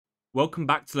Welcome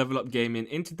back to Level Up Gaming.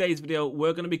 In today's video,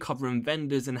 we're going to be covering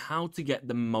vendors and how to get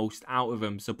the most out of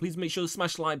them. So please make sure to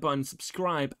smash the like button,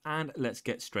 subscribe, and let's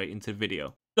get straight into the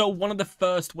video. So one of the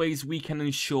first ways we can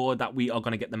ensure that we are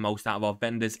going to get the most out of our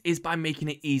vendors is by making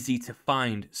it easy to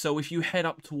find. So if you head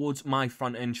up towards my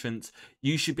front entrance,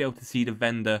 you should be able to see the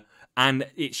vendor and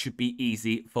it should be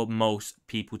easy for most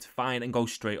people to find and go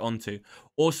straight onto.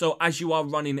 Also, as you are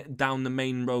running down the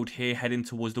main road here, heading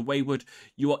towards the Wayward,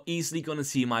 you are easily going to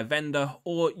see my vendor,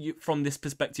 or from this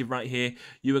perspective right here,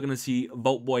 you are going to see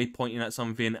Vault Boy pointing at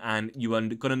something and you are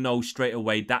going to know straight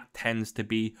away that tends to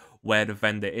be where the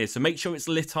vendor is. So make sure it's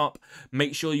lit up,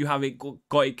 make sure you have it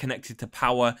got it connected to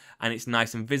power and it's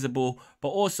nice and visible, but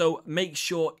also make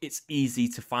sure it's easy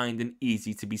to find and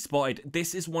easy to be spotted.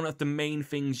 This is one of the main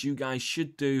things you guys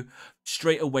should do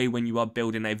straight away when you are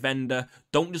building a vendor.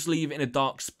 Don't just leave it in a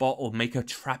dark spot or make a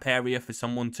trap area for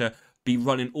someone to be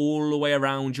running all the way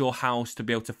around your house to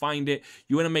be able to find it.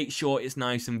 You want to make sure it's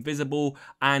nice and visible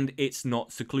and it's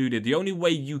not secluded. The only way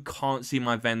you can't see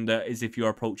my vendor is if you're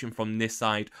approaching from this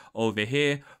side over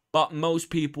here. But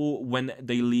most people, when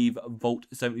they leave Vault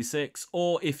 76,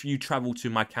 or if you travel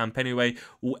to my camp anyway,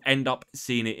 will end up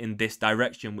seeing it in this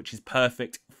direction, which is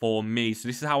perfect for me. So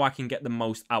this is how I can get the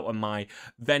most out of my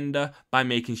vendor, by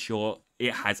making sure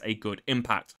it has a good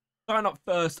impact. Starting up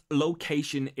first,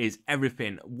 location is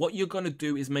everything. What you're going to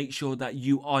do is make sure that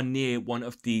you are near one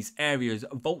of these areas.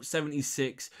 Vault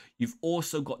 76, you've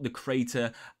also got the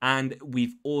crater, and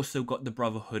we've also got the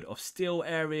Brotherhood of Steel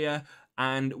area,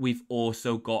 and we've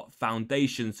also got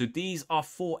Foundation. So these are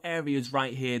 4 areas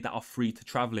right here that are free to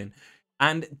travel in.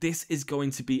 And this is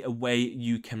going to be a way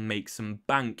you can make some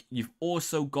bank. You've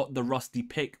also got the Rusty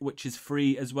Pick, which is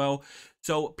free as well.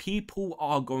 So people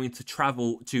are going to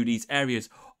travel to these areas.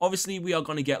 Obviously, we are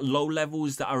going to get low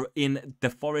levels that are in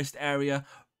the forest area,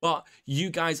 but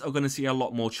you guys are going to see a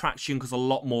lot more traction because a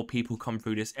lot more people come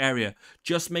through this area.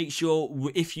 Just make sure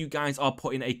if you guys are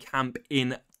putting a camp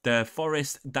in the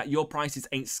forest that your prices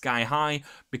ain't sky high,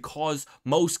 because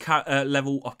most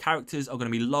level of characters are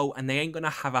going to be low and they ain't going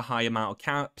to have a high amount of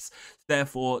caps.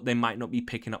 Therefore, they might not be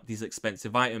picking up these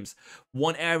expensive items.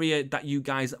 One area that you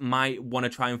guys might want to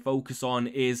try and focus on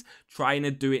is trying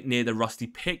to do it near the Rusty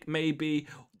Pick, maybe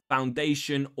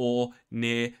Foundation, or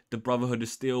near the Brotherhood of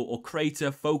Steel or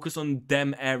Crater. Focus on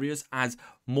them areas, as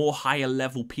more higher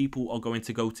level people are going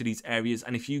to go to these areas.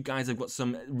 And if you guys have got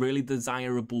some really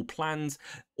desirable plans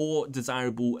or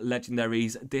desirable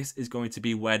legendaries, this is going to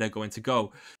be where they're going to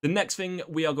go. The next thing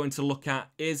we are going to look at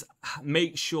is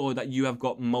make sure that you have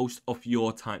got most of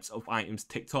your types of items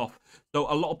ticked off. So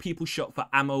a lot of people shop for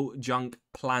ammo, junk,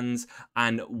 plans,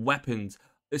 and weapons.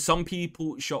 Some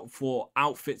people shop for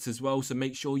outfits as well, so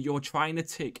make sure you're trying to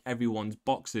tick everyone's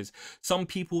boxes. Some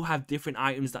people have different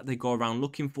items that they go around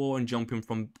looking for and jumping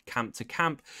from camp to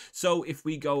camp. So if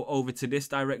we go over to this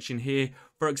direction here,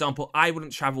 for example, I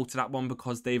wouldn't travel to that one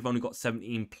because they've only got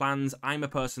 17 plans. I'm a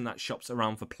person that shops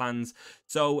around for plans,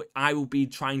 so I will be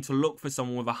trying to look for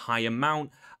someone with a high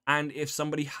amount. And if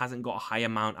somebody hasn't got a high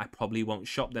amount, I probably won't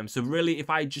shop them. So really, if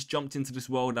I just jumped into this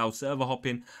world, I was server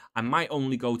hopping, I might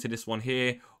only go to this one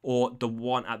here, or the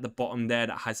one at the bottom there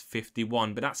that has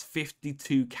 51. But that's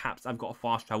 52 caps. I've got to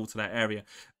fast travel to that area.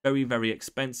 Very, very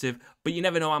expensive. But you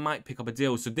never know, I might pick up a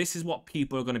deal. So this is what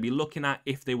people are going to be looking at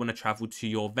if they want to travel to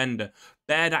your vendor.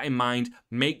 Bear that in mind.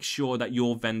 Make sure that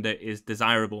your vendor is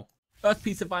desirable. First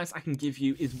piece of advice I can give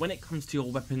you is when it comes to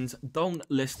your weapons, don't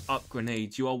list up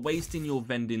grenades. You are wasting your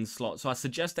vending slot. So I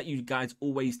suggest that you guys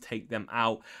always take them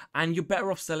out, and you're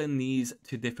better off selling these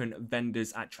to different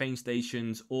vendors at train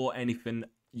stations or anything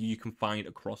you can find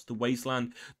across the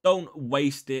wasteland. Don't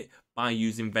waste it by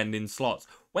using vending slots.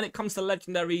 When it comes to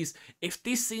legendaries, if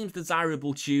this seems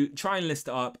desirable to you, try and list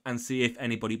it up and see if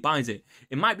anybody buys it.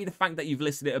 It might be the fact that you've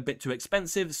listed it a bit too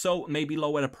expensive, so maybe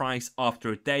lower the price after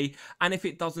a day. And if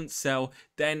it doesn't sell,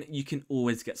 then you can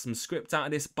always get some script out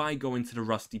of this by going to the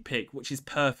Rusty Pick, which is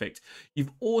perfect.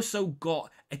 You've also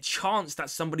got a chance that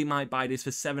somebody might buy this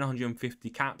for 750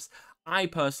 caps. I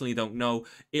personally don't know.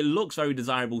 It looks very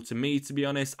desirable to me, to be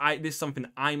honest. This is something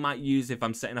I might use if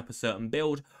I'm setting up a certain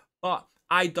build, but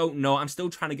I don't know. I'm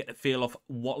still trying to get the feel of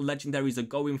what legendaries are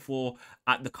going for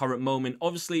at the current moment.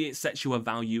 Obviously, it sets you a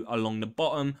value along the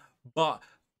bottom, but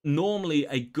normally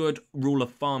a good rule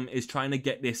of thumb is trying to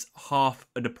get this half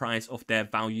of the price of their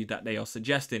value that they are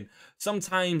suggesting.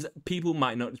 Sometimes people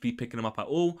might not be picking them up at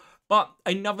all, but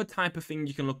another type of thing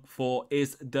you can look for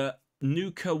is the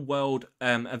Nuka World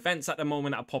events at the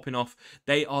moment that are popping off,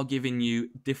 they are giving you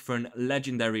different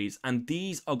legendaries, and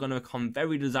these are going to become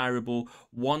very desirable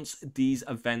once these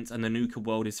events and the Nuka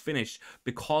World is finished,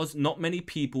 because not many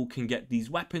people can get these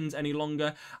weapons any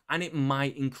longer, and it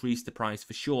might increase the price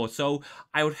for sure. So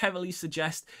I would heavily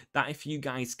suggest that if you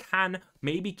guys can,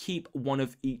 maybe keep one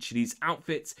of each of these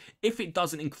outfits. If it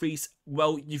doesn't increase,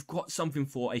 well, you've got something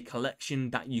for a collection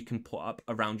that you can put up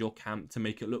around your camp to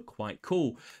make it look quite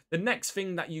cool. The next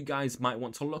thing that you guys might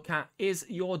want to look at is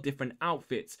your different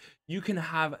outfits. You can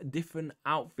have different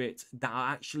outfits that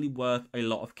are actually worth a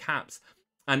lot of caps.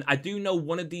 And I do know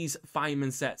one of these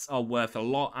fireman sets are worth a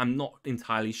lot. I'm not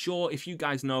entirely sure. If you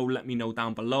guys know, let me know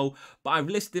down below. But I've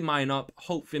listed mine up,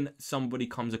 hoping somebody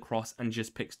comes across and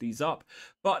just picks these up.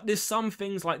 But there's some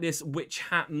things like this which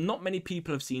not many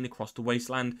people have seen across the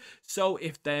wasteland. So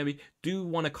if they do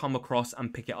want to come across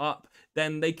and pick it up,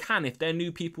 then they can. If they're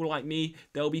new people like me,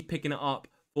 they'll be picking it up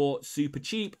for super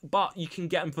cheap, but you can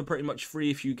get them for pretty much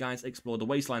free if you guys explore the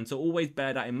wasteland. So always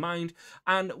bear that in mind.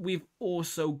 And we've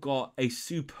also got a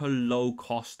super low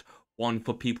cost one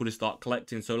for people to start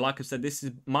collecting. So like I said, this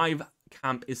is my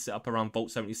camp is set up around Vault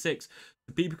 76.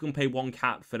 So people can pay 1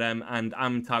 cap for them, and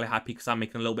I'm entirely happy because I'm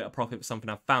making a little bit of profit for something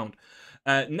I've found.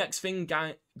 Next thing,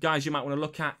 guys, you might want to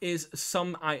look at is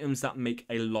some items that make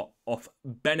a lot of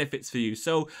benefits for you.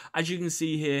 So as you can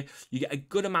see here, you get a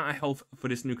good amount of health for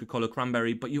this Nuka-Cola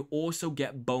Cranberry, but you also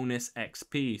get bonus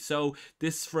XP. So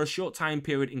this, for a short time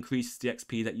period, increases the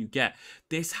XP that you get.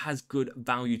 This has good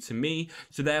value to me,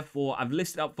 so therefore I've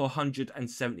listed up for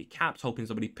 170 caps, hoping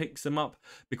somebody picks them up,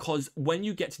 because when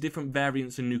you get to different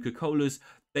variants of Nuka-Colas,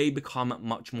 they become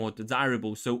much more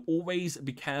desirable. So always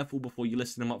be careful before you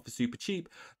list them up for super cheap,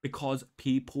 because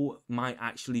people might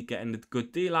actually get a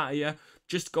good deal out of you.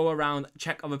 Just go around,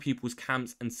 check other people's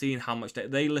camps and seeing how much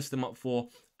they list them up for,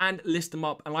 and list them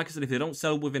up. And like I said, if they don't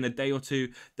sell within a day or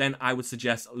two, then I would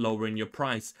suggest lowering your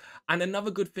price. And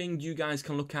another good thing you guys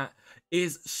can look at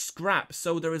is scrap.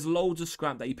 So there is loads of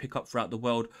scrap that you pick up throughout the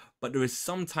world, but there is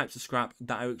some types of scrap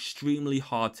that are extremely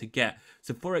hard to get.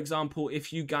 So for example,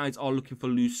 if you guys are looking for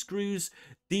loose screws,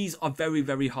 these are very,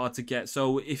 very hard to get.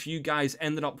 So if you guys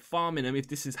ended up farming them, if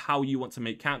this is how you want to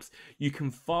make caps, you can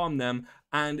farm them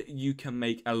and you can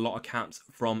make a lot of caps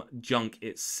from junk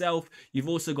itself. You've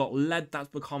also got lead that's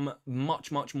become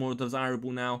much, much more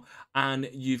desirable now, and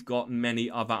you've got many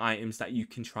other items that you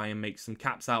can try and make some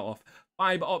caps out of.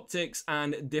 Fiber optics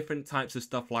and different types of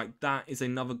stuff like that is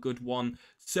another good one.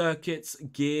 Circuits,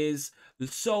 gears,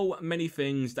 so many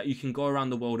things that you can go around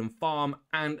the world and farm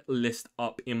and list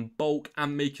up in bulk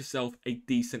and make yourself a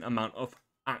decent amount of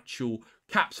actual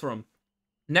caps from.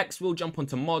 Next, we'll jump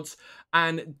onto mods,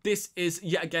 and this is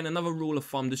yet again another rule of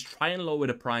thumb. Just try and lower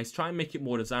the price, try and make it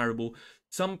more desirable.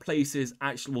 Some places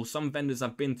actually, well, some vendors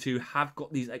I've been to have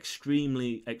got these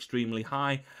extremely, extremely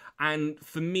high. And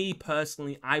for me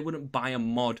personally, I wouldn't buy a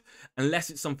mod unless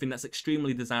it's something that's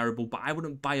extremely desirable, but I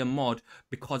wouldn't buy a mod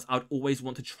because I'd always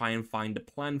want to try and find a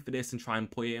plan for this and try and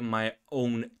put it in my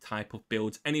own type of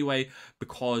builds anyway,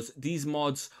 because these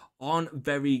mods aren't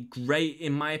very great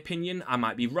in my opinion. I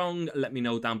might be wrong. Let me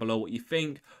know down below what you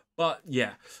think. But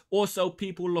yeah, also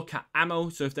people look at ammo.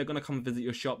 So if they're going to come visit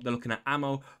your shop, they're looking at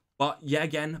ammo. But yeah,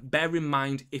 again, bear in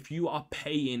mind, if you are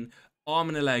paying arm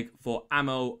and a leg for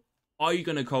ammo, are you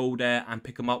going to go there and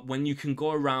pick them up when you can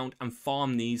go around and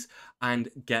farm these and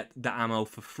get the ammo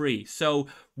for free? So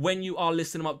when you are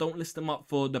listing them up, don't list them up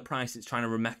for the price it's trying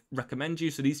to recommend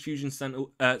you. So these fusion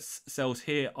cells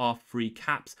here are free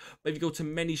caps, but if you go to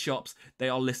many shops, they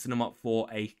are listing them up for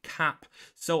a cap.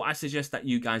 So I suggest that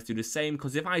you guys do the same,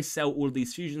 because if I sell all of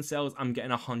these fusion cells, I'm getting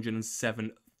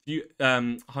 107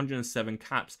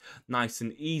 caps, nice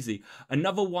and easy.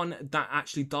 Another one that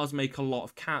actually does make a lot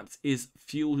of caps is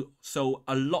fuel. So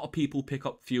a lot of people pick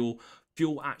up fuel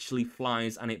actually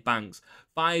flies and it bangs.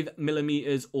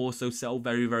 5mm also sell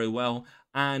very, very well,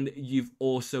 and you've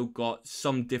also got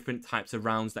some different types of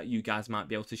rounds that you guys might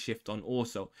be able to shift on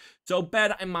also. So bear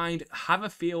that in mind, have a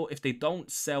feel. If they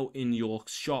don't sell in your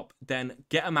shop, then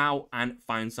get them out and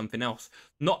find something else.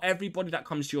 Not everybody that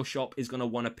comes to your shop is going to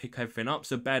want to pick everything up,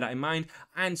 so bear that in mind.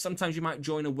 And sometimes you might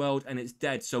join a world and it's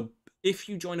dead. So if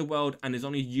you join a world and there's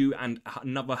only you and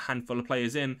another handful of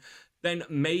players in, then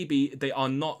maybe they are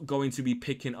not going to be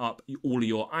picking up all of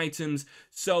your items.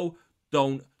 So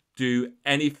don't do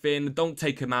anything. Don't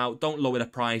take them out. Don't lower the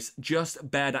price. Just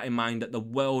bear that in mind, that the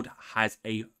world has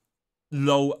a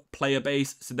low player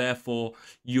base, so therefore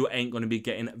you ain't going to be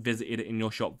getting visited in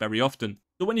your shop very often.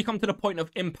 So when you come to the point of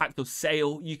impact of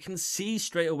sale, you can see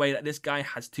straight away that this guy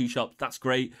has 2 shops. That's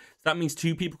great. So that means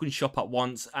 2 people can shop at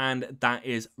once, and that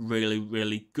is really,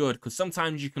 really good, because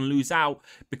sometimes you can lose out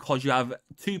because you have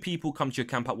 2 people come to your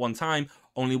camp at one time,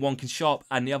 only one can shop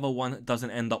and the other one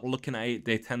doesn't end up looking at it.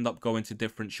 They tend up going to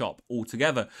different shop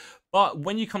altogether. But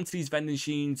when you come to these vending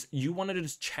machines, you want to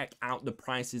just check out the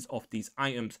prices of these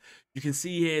items. You can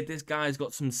see here, this guy's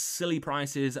got some silly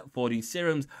prices for these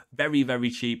serums, very, very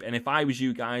cheap. And if I was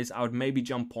you guys, I would maybe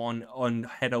jump on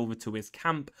head over to his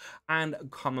camp and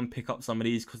come and pick up some of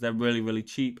these, because they're really, really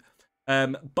cheap.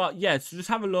 But yeah, so just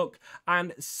have a look.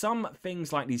 And some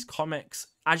things like these comics,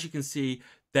 as you can see,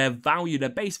 their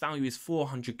base value is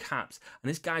 400 caps, and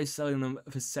this guy is selling them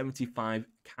for 75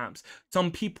 caps. Some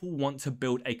people want to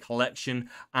build a collection,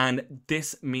 and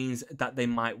this means that they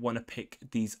might want to pick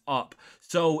these up.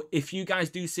 So if you guys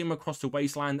do see them across the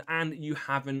wasteland and you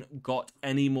haven't got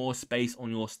any more space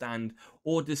on your stand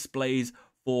or displays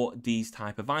for these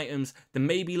type of items, then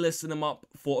maybe listing them up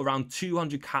for around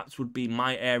 200 caps would be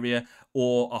my area,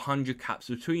 or 100 caps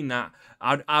between that.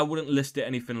 I wouldn't list it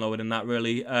anything lower than that,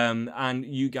 really. And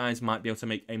you guys might be able to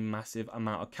make a massive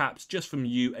amount of caps just from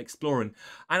you exploring.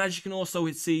 And as you can also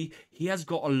see, he has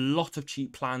got a lot of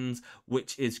cheap plans,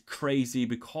 which is crazy,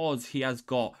 because he has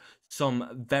got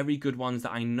some very good ones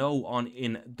that I know aren't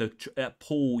in the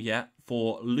pool yet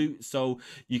for loot. So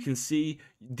you can see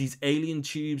these alien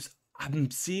tubes.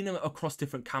 I've seen them across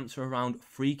different camps for around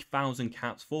 3,000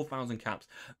 caps, 4,000 caps.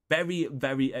 Very,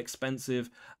 very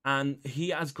expensive. And he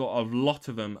has got a lot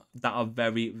of them that are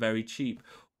very, very cheap.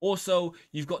 Also,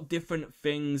 you've got different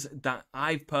things that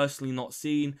I've personally not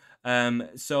seen.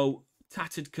 So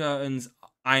tattered curtains,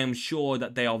 I am sure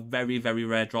that they are very, very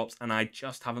rare drops, and I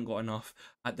just haven't got enough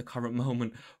at the current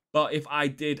moment. But if I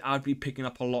did, I'd be picking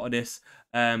up a lot of this.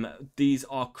 These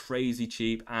are crazy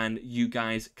cheap, and you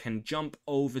guys can jump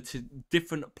over to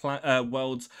different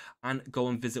worlds and go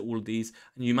and visit all of these.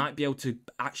 And you might be able to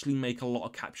actually make a lot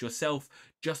of caps yourself,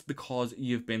 just because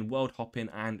you've been world hopping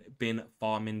and been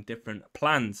farming different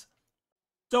plans.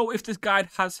 So if this guide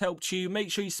has helped you,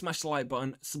 make sure you smash the like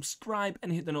button, subscribe,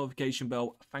 and hit the notification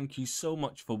bell. Thank you so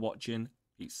much for watching.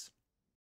 Peace.